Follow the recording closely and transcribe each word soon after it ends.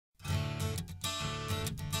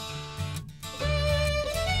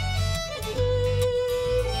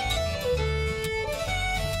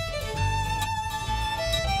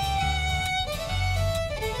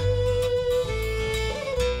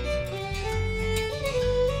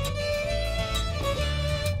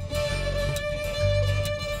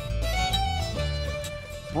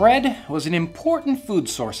Bread was an important food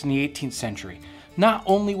source in the 18th century. Not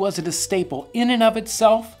only was it a staple in and of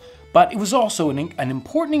itself, but it was also an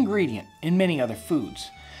important ingredient in many other foods.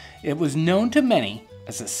 It was known to many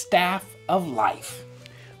as the staff of life.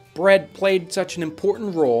 Bread played such an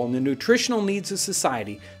important role in the nutritional needs of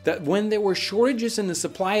society that when there were shortages in the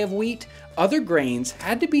supply of wheat, other grains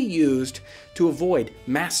had to be used to avoid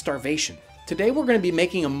mass starvation. Today we're going to be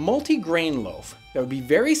making a multi-grain loaf that would be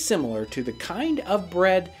very similar to the kind of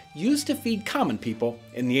bread used to feed common people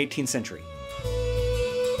in the 18th century.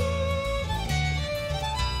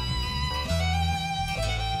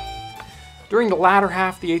 During the latter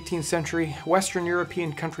half of the 18th century, Western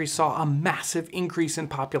European countries saw a massive increase in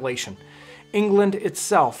population. England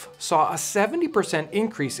itself saw a 70%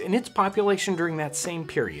 increase in its population during that same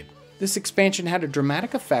period. This expansion had a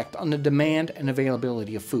dramatic effect on the demand and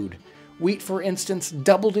availability of food. Wheat, for instance,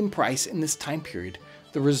 doubled in price in this time period.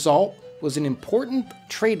 The result was an important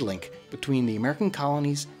trade link between the American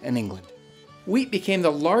colonies and England. Wheat became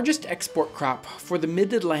the largest export crop for the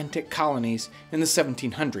mid-Atlantic colonies in the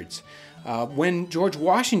 1700s. When George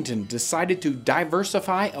Washington decided to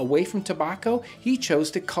diversify away from tobacco, he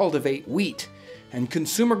chose to cultivate wheat. And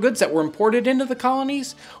consumer goods that were imported into the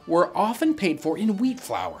colonies were often paid for in wheat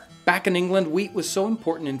flour. Back in England, wheat was so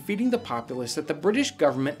important in feeding the populace that the British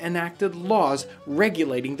government enacted laws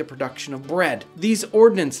regulating the production of bread. These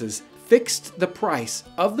ordinances fixed the price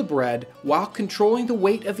of the bread while controlling the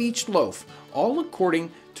weight of each loaf, all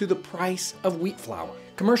according to the price of wheat flour.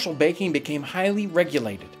 Commercial baking became highly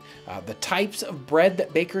regulated. The types of bread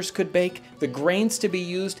that bakers could bake, the grains to be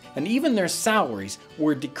used, and even their salaries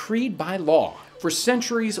were decreed by law. For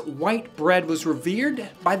centuries, white bread was revered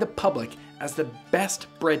by the public as the best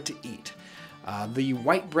bread to eat. The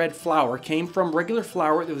white bread flour came from regular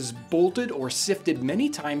flour that was bolted or sifted many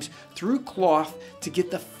times through cloth to get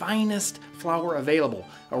the finest flour available.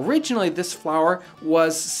 Originally, this flour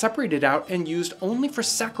was separated out and used only for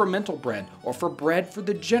sacramental bread or for bread for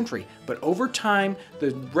the gentry, but over time,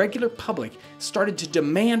 the regular public started to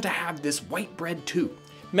demand to have this white bread too.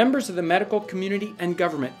 Members of the medical community and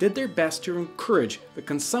government did their best to encourage the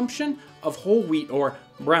consumption of whole wheat or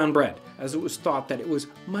brown bread, as it was thought that it was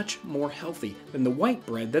much more healthy than the white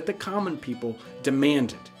bread that the common people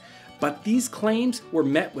demanded. But these claims were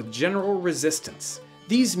met with general resistance.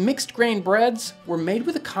 These mixed grain breads were made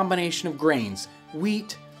with a combination of grains: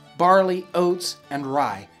 wheat, barley, oats, and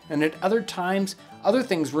rye, and at other times, other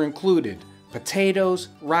things were included: potatoes,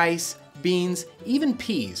 rice, beans, even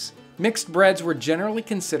peas. Mixed breads were generally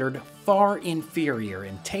considered far inferior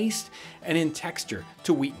in taste and in texture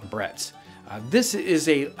to wheaten breads. This is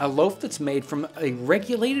a loaf that's made from a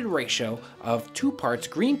regulated ratio of 2 parts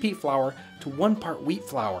green pea flour to 1 part wheat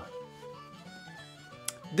flour.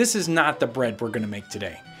 This is not the bread we're going to make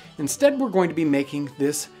today. Instead, we're going to be making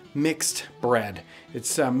this mixed bread.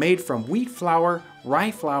 It's made from wheat flour,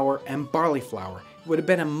 rye flour, and barley flour. It would have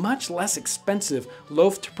been a much less expensive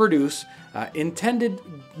loaf to produce, intended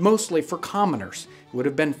mostly for commoners. It would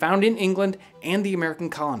have been found in England and the American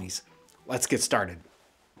colonies. Let's get started.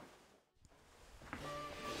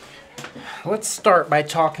 Let's start by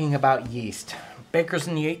talking about yeast. Bakers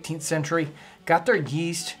in the 18th century got their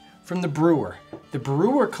yeast from the brewer. The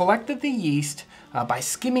brewer collected the yeast by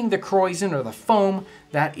skimming the kreuzen, or the foam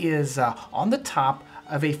that is on the top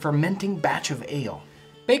of a fermenting batch of ale.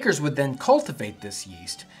 Bakers would then cultivate this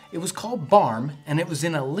yeast. It was called barm, and it was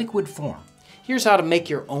in a liquid form. Here's how to make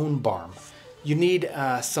your own barm. You need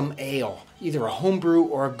some ale, either a homebrew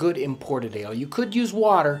or a good imported ale. You could use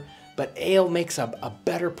water, but ale makes a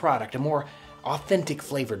better product, a more authentic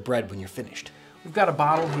flavored bread when you're finished. We've got a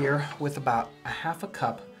bottle here with about a half a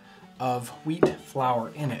cup of wheat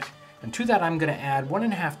flour in it. And to that I'm going to add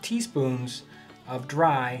 1.5 teaspoons of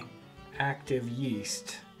dry active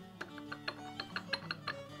yeast.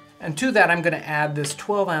 And to that I'm going to add this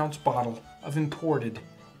 12-ounce bottle of imported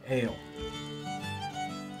ale.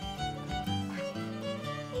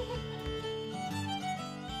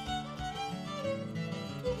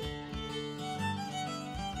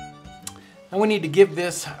 Now we need to give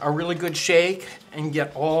this a really good shake and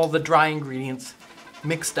get all the dry ingredients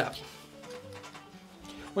mixed up.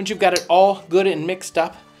 Once you've got it all good and mixed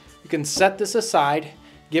up, you can set this aside,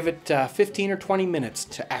 give it 15 or 20 minutes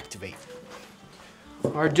to activate.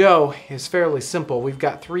 Our dough is fairly simple. We've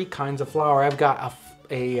got 3 kinds of flour. I've got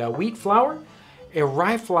a wheat flour, a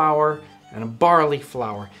rye flour, and a barley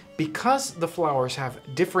flour. Because the flours have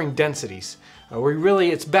differing densities,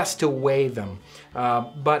 it's best to weigh them.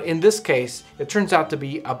 But in this case, it turns out to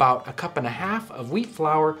be about 1.5 cups of wheat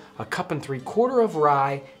flour, 1.75 cups of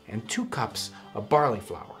rye, and 2 cups of barley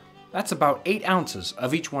flour. That's about 8 ounces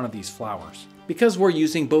of each one of these flours. Because we're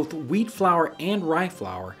using both wheat flour and rye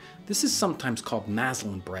flour, this is sometimes called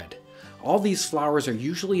Maslin bread. All these flours are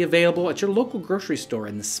usually available at your local grocery store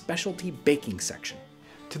in the specialty baking section.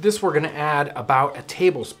 To this we're going to add about a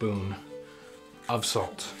tablespoon of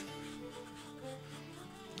salt.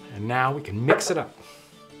 And now we can mix it up.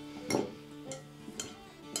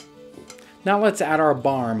 Now let's add our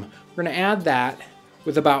barm. We're going to add that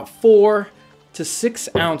with about 4 to 6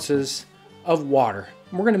 ounces of water.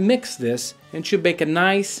 And we're going to mix this and it should make a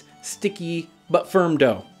nice, sticky, but firm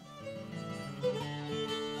dough.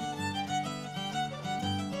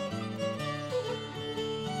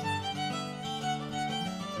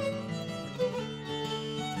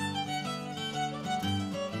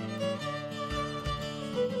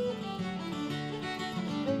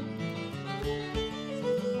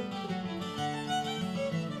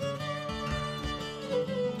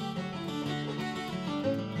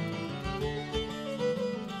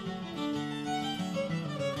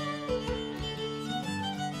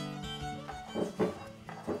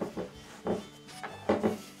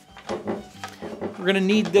 We're going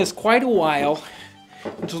to knead this quite a while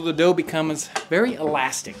until the dough becomes very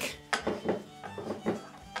elastic.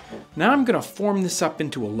 Now I'm going to form this up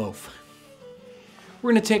into a loaf.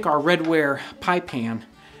 We're going to take our redware pie pan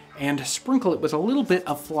and sprinkle it with a little bit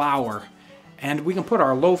of flour, and we can put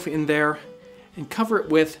our loaf in there and cover it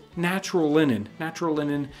with natural linen. Natural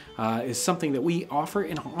linen is something that we offer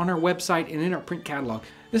on our website and in our print catalog.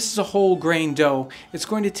 This is a whole grain dough. It's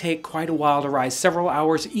going to take quite a while to rise, several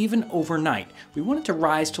hours, even overnight. We want it to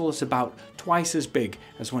rise till it's about twice as big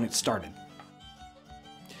as when it started.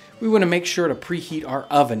 We want to make sure to preheat our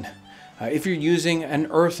oven. If you're using an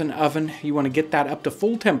earthen oven, you want to get that up to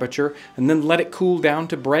full temperature and then let it cool down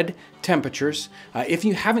to bread temperatures. If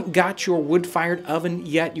you haven't got your wood-fired oven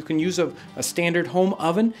yet, you can use a standard home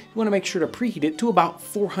oven. You want to make sure to preheat it to about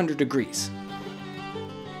 400 degrees.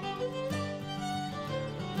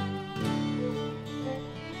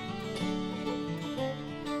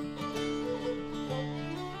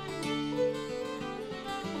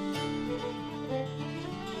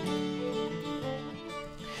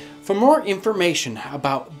 For more information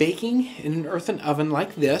about baking in an earthen oven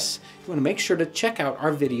like this, you want to make sure to check out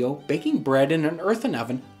our video, Baking Bread in an Earthen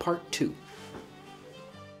Oven, Part 2.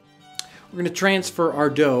 We're going to transfer our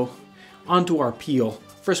dough onto our peel.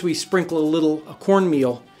 First we sprinkle a little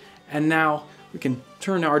cornmeal, and now we can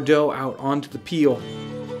turn our dough out onto the peel.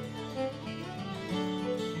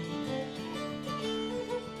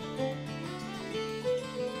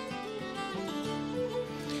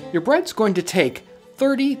 Your bread's going to take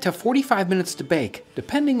 30 to 45 minutes to bake,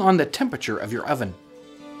 depending on the temperature of your oven.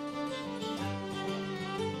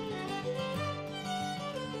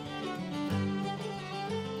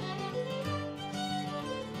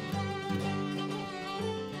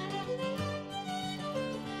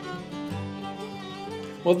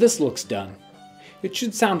 Well, this looks done. It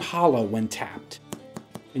should sound hollow when tapped,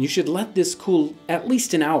 and you should let this cool at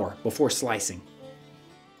least an hour before slicing.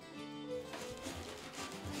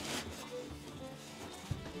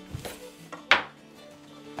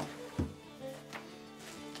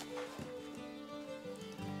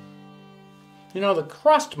 You know, the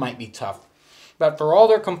crust might be tough, but for all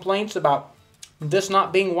their complaints about this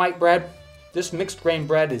not being white bread, this mixed grain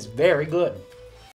bread is very good.